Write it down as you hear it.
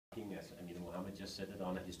Mohammed just said it,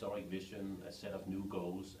 on a historic vision, a set of new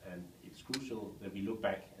goals, and it's crucial that we look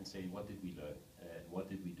back and say, what did we learn? What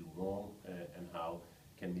did we do wrong? And how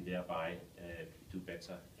can we thereby do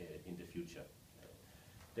better in the future?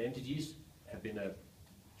 The MDGs have been a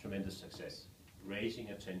tremendous success. Raising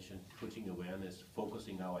attention, putting awareness,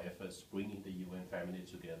 focusing our efforts, bringing the UN family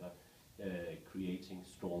together, creating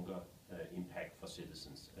stronger impact for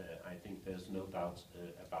citizens. I think there's no doubt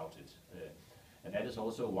about it. And that is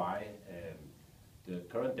also why the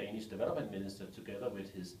current Danish development minister, together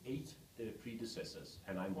with his 8 predecessors,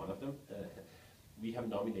 and I'm one of them, we have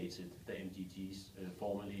nominated the MDGs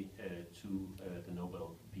formally to the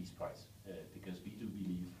Nobel Peace Prize, because we do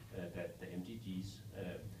believe that the MDGs,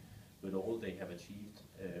 with all they have achieved,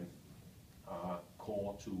 are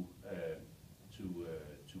core to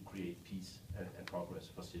create peace and progress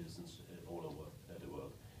for citizens all over the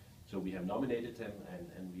world. So we have nominated them,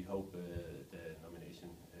 and we hope the nomination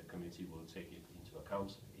committee will take it into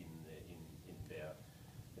account in their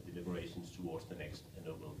deliberations towards the next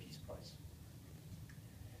Nobel Peace Prize.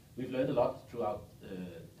 We've learned a lot throughout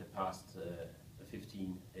the past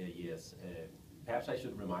 15 years. Perhaps I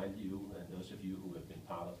should remind you, and those of you who have been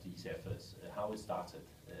part of these efforts, how it started.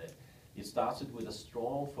 It started with a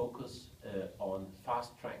strong focus on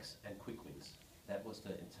fast tracks and quick wins. That was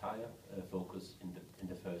the entire focus in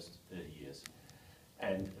the first years.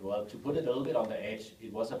 And well, to put it a little bit on the edge,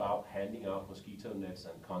 it was about handing out mosquito nets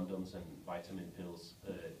and condoms and vitamin pills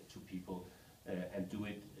to people, and do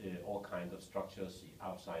it all kinds of structures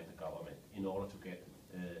outside the government in order to get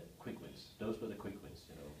quick wins. Those were the quick wins,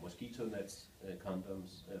 you know, mosquito nets,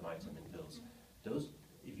 condoms, vitamin pills. Those,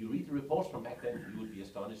 if you read the reports from back then, you would be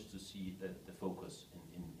astonished to see the focus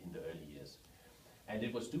in the early years. And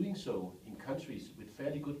it was doing so in countries with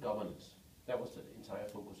fairly good governance. That was the entire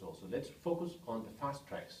focus also. Let's focus on the fast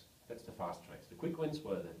tracks. That's the fast tracks. The quick wins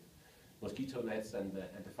were the mosquito nets, and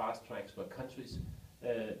the fast tracks were countries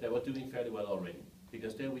that were doing fairly well already,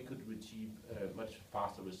 because there we could achieve much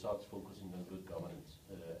faster results focusing on good governance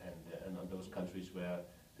and on those countries where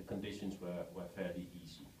the conditions were fairly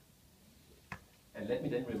easy. And let me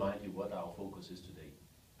then remind you what our focus is today.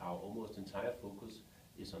 Our almost entire focus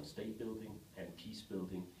is on state building and peace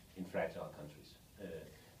building in fragile countries.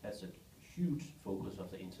 That's a huge focus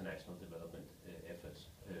of the international development efforts.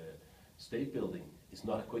 State building is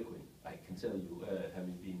not a quick win, I can tell you,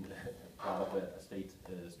 having been part of a state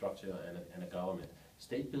structure and a government.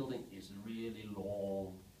 State building is a really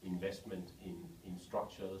long investment in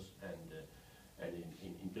structures and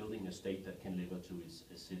in building a state that can live up to its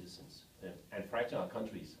citizens. And fragile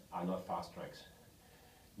countries are not fast tracks.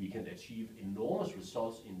 We can achieve enormous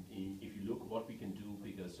results if you look at what we can do,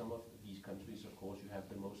 because some of these countries, of course, you have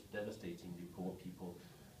the most devastatingly poor people,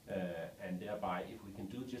 and thereby, if we can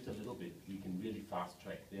do just a little bit, we can really fast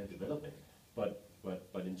track their development.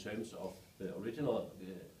 But in terms of the original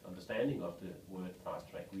understanding of the word fast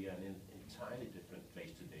track, we are in an entirely different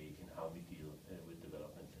place today in how we deal with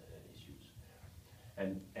development issues.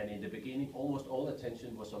 And in the beginning, almost all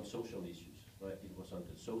attention was on social issues. Right? It was on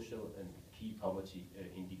the social and key poverty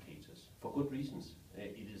indicators. For good reasons.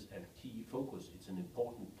 It is a key focus. It's an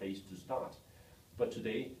important place to start. But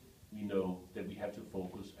today, we know that we have to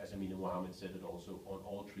focus, as Amina Mohammed said it also, on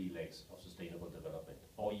all 3 legs of sustainable development,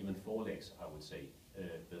 or even 4 legs, I would say.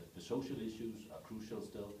 The social issues are crucial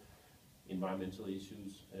still. Environmental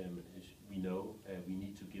issues, we know we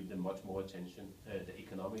need to give them much more attention. The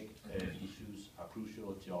economic issues are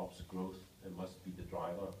crucial. Jobs, growth must be the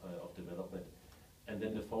driver of development. And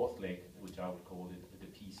then the 4th leg, which I would call it the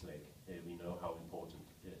peace leg, we know how important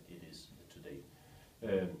it is today.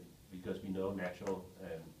 Because we know natural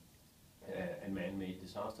and man-made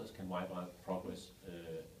disasters can wipe out progress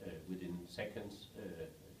within seconds,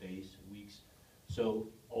 days, weeks. So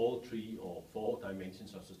all 3 or 4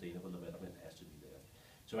 dimensions of sustainable development has to be there.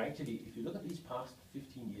 So actually, if you look at these past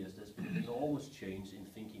 15 years, there's been an enormous change in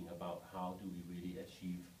thinking about how do we really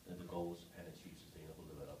achieve the goals and achieve sustainable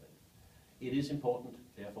development. It is important,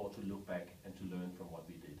 therefore, to look back and to learn from what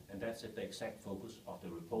we did. And that's the exact focus of the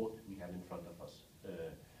report we have in front of us.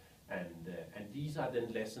 And these are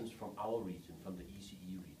then lessons from our region, from the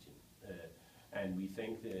ECE region. And we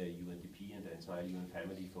thank the UNDP and the entire UN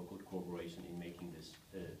family for good cooperation in making this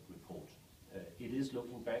report. It is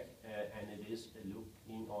looking back, and it is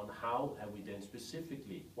looking on how have we then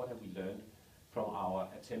specifically, what have we learned from our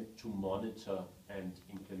attempt to monitor and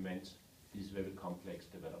implement this very complex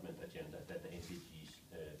development agenda that the SDGs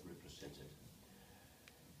represented.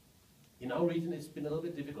 In our region, it's been a little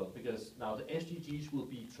bit difficult because now the SDGs will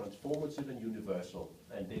be transformative and universal,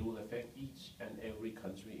 and they will affect each and every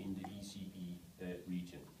country in the ECE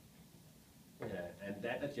region. And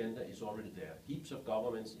that agenda is already there. Heaps of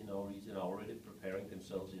governments in our region are already preparing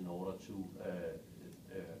themselves in order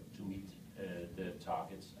to meet the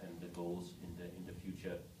targets and the goals in the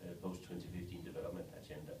future post-2015 development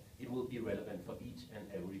agenda. It will be relevant for each and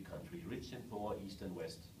every country, rich and poor, east and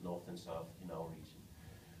west, north and south in our region.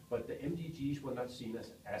 But the MDGs were not seen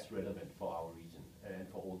as relevant for our region and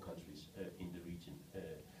for all countries in the region.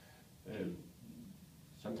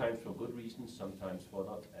 Sometimes for good reasons, sometimes for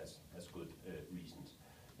not as good reasons.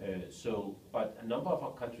 But a number of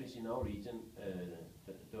our countries in our region,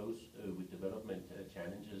 those with development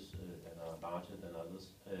challenges that are larger than others,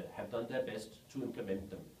 have done their best to implement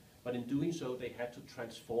them. But in doing so, they had to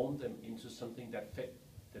transform them into something that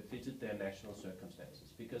fitted their national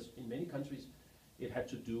circumstances. Because in many countries, it had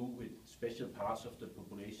to do with special parts of the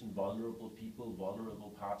population, vulnerable people,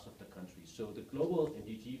 vulnerable parts of the country. So the global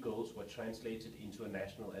MDG goals were translated into a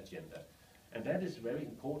national agenda. And that is very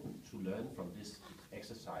important to learn from this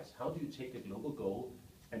exercise. How do you take a global goal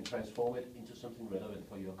and transform it into something relevant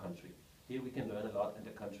for your country? Here we can learn a lot, and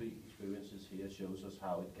the country experiences here shows us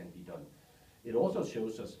how it can be done. It also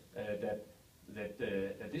shows us that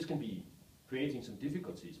this can be creating some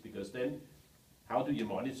difficulties, because then how do you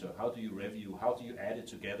monitor, how do you review, how do you add it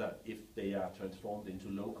together if they are transformed into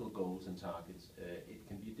local goals and targets? It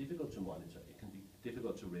can be difficult to monitor, it can be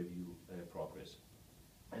difficult to review progress.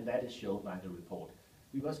 And that is shown by the report.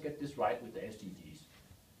 We must get this right with the SDGs.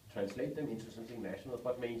 Translate them into something national,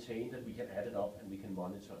 but maintain that we can add it up and we can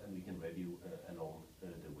monitor and we can review along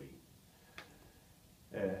the way.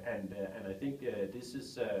 And I think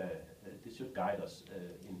this should guide us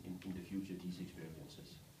in the future, these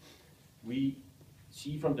experiences. We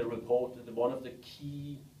see from the report that one of the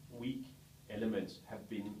key weak elements have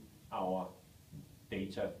been our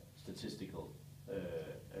data statistical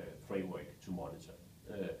framework to monitor.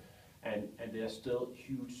 And there are still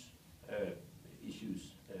huge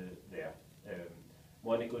issues there.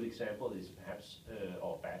 One good example is perhaps,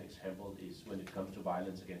 or bad example, is when it comes to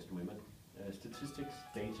violence against women. Statistics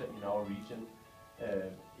data in our region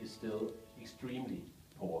is still extremely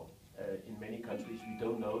poor. In many countries we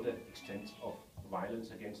don't know the extent of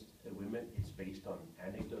violence against women. It's based on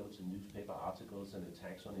anecdotes and newspaper articles and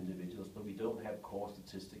attacks on individuals, but we don't have core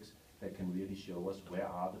statistics that can really show us where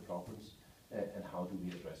are the problems and how do we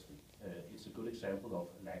address them. It's a good example of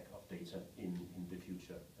lack of data in the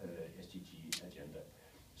future SDG agenda.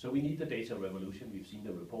 So we need the data revolution. We've seen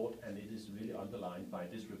the report, and it is really underlined by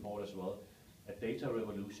this report as well. A data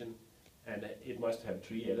revolution, and it must have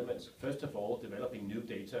three elements. First of all, developing new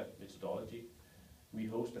data methodology. We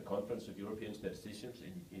host a conference of European statisticians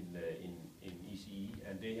in ECE,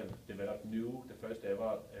 and they have developed the first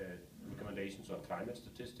ever recommendations on climate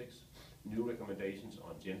statistics, new recommendations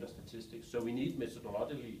on gender statistics. So we need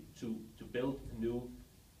methodologically to build new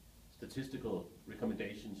statistical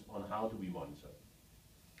recommendations on how do we monitor.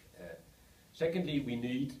 Secondly, we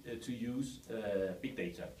need to use big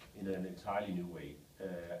data in an entirely new way.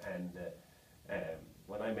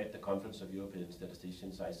 When I met the Conference of European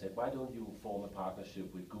Statisticians, I said, why don't you form a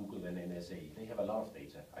partnership with Google and NSA? They have a lot of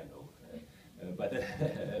data, I know. But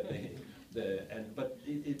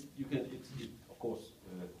you can, of course,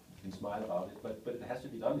 you can smile about it, but it has to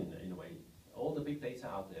be done in a way. All the big data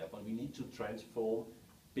out there, but we need to transform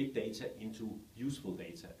big data into useful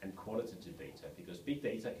data and qualitative data, because big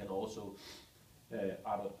data can also,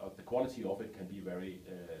 the quality of it can be very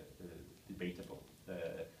debatable.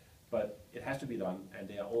 But it has to be done, and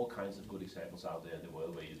there are all kinds of good examples out there in the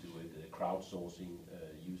world where you do it, crowdsourcing,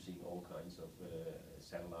 using all kinds of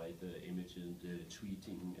satellite images,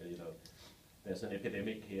 tweeting, There's an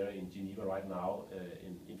epidemic here in Geneva right now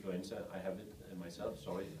in influenza. I have it myself,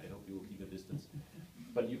 sorry, I hope you will keep a distance.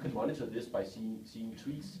 But you can monitor this by seeing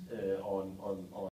tweets on